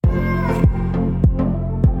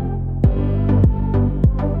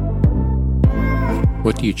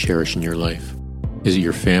What do you cherish in your life? Is it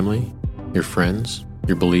your family, your friends,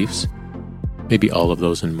 your beliefs? Maybe all of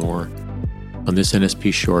those and more. On this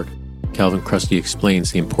NSP Short, Calvin Krusty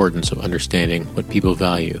explains the importance of understanding what people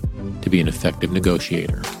value to be an effective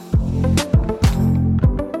negotiator.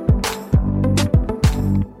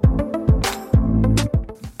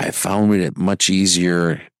 I found it much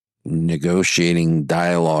easier negotiating,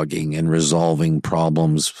 dialoguing, and resolving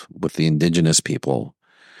problems with the Indigenous people.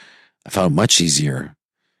 I found it much easier,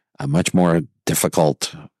 much more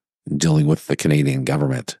difficult dealing with the Canadian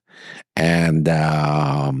government. And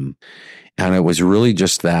it was really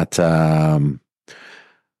just that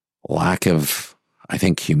lack of, I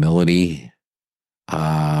think, humility,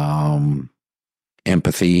 empathy,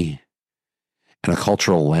 and a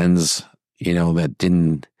cultural lens, that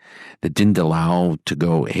didn't allow to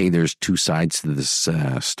go, hey, there's two sides to this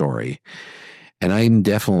story. And I'm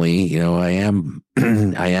definitely, I am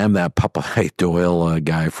that Popeye Doyle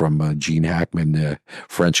guy from Gene Hackman,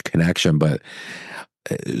 French Connection. But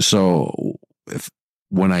so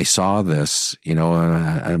when I saw this,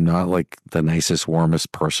 I'm not like the nicest,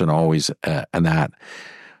 warmest person always, and that,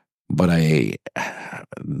 but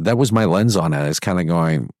that was my lens on it. It's kind of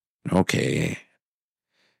going, okay,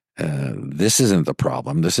 this isn't the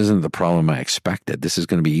problem. This isn't the problem I expected. This is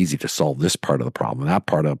going to be easy to solve this part of the problem. That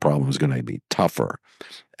part of the problem is going to be tougher.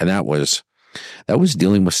 And that was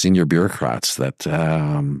dealing with senior bureaucrats that,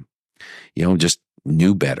 just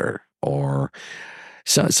knew better. Or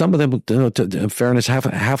some of them, in fairness, half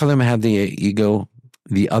of them had the ego.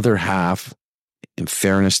 The other half, in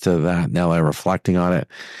fairness to that, now I'm reflecting on it,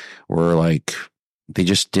 were like, they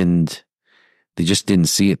just didn't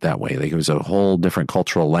see it that way. Like, it was a whole different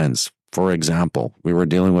cultural lens. For example, we were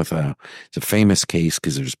dealing with it's a famous case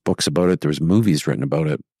because there's books about it. There was movies written about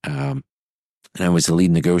it. And I was the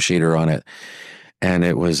lead negotiator on it. And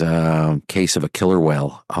it was a case of a killer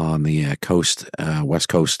whale on the west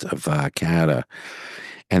coast of Canada.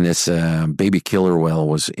 And this baby killer whale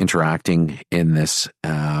was interacting in this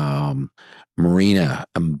marina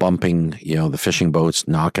and bumping, the fishing boats,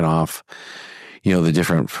 knocking off the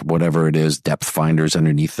different, whatever it is, depth finders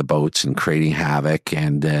underneath the boats and creating havoc.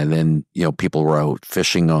 And then, people were out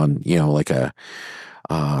fishing on, like a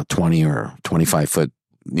 20 or 25 foot,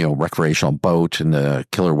 recreational boat. And the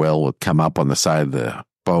killer whale would come up on the side of the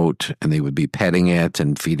boat and they would be petting it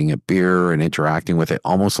and feeding it beer and interacting with it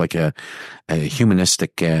almost like a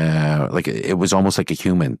humanistic, it was almost like a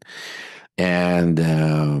human. And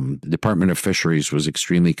the Department of Fisheries was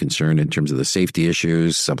extremely concerned in terms of the safety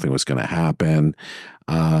issues. Something was going to happen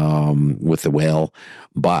with the whale.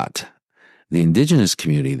 But the Indigenous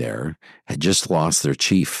community there had just lost their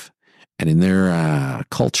chief. And in their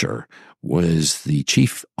culture was the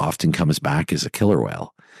chief often comes back as a killer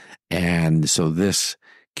whale. And so this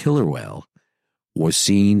killer whale was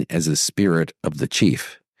seen as the spirit of the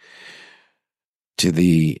chief. To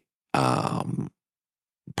the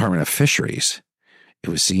Department of Fisheries, it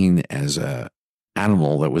was seen as a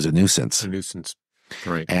animal that was a nuisance. A nuisance,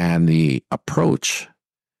 right. And the approach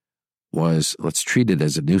was, let's treat it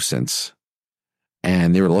as a nuisance.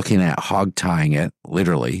 And they were looking at hog tying it,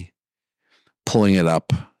 literally, pulling it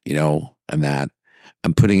up, and that,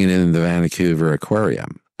 and putting it in the Vancouver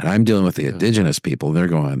Aquarium. And I'm dealing with the Indigenous people, and they're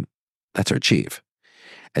going, that's our chief.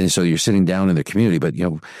 And so you're sitting down in the community, but,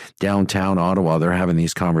 downtown Ottawa, they're having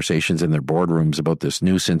these conversations in their boardrooms about this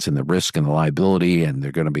nuisance and the risk and the liability, and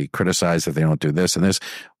they're going to be criticized if they don't do this and this.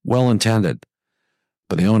 Well-intended,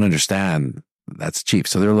 but they don't understand that's cheap.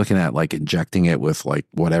 So they're looking at like injecting it with like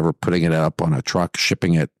whatever, putting it up on a truck,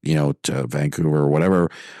 shipping it, to Vancouver or whatever,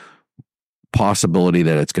 possibility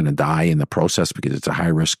that it's going to die in the process because it's a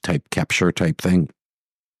high-risk type capture type thing.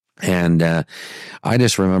 And I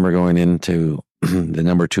just remember going into the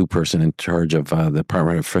number 2 person in charge of the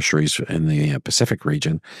Department of Fisheries in the Pacific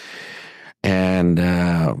region. And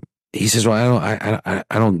he says, well, I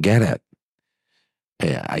don't get it.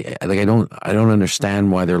 I don't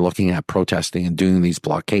understand why they're looking at protesting and doing these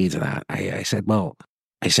blockades and that. I said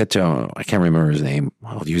to him, I can't remember his name.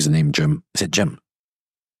 I'll use the name Jim. I said, Jim,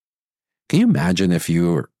 can you imagine if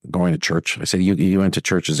you were going to church? I said, you went to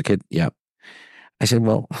church as a kid? Yeah. I said,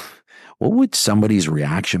 well, what would somebody's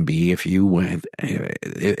reaction be if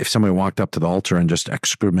somebody walked up to the altar and just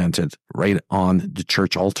excremented right on the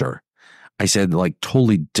church altar? I said, like,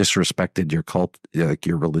 totally disrespected your cult, like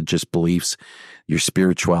your religious beliefs, your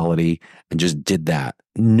spirituality, and just did that,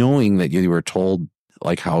 knowing that you were told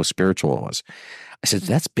like how spiritual it was. I said,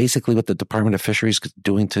 that's basically what the Department of Fisheries is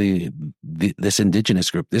doing to this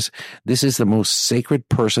indigenous group. This is the most sacred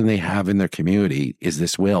person they have in their community is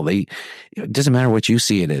this whale. It doesn't matter what you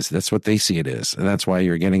see it as. That's what they see it as. And that's why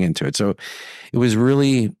you're getting into it. So it was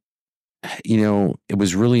really, it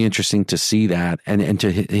was really interesting to see that. And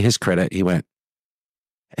to his credit, he went,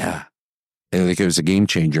 yeah. I think it was a game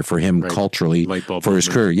changer for him culturally for his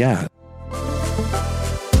career. Yeah.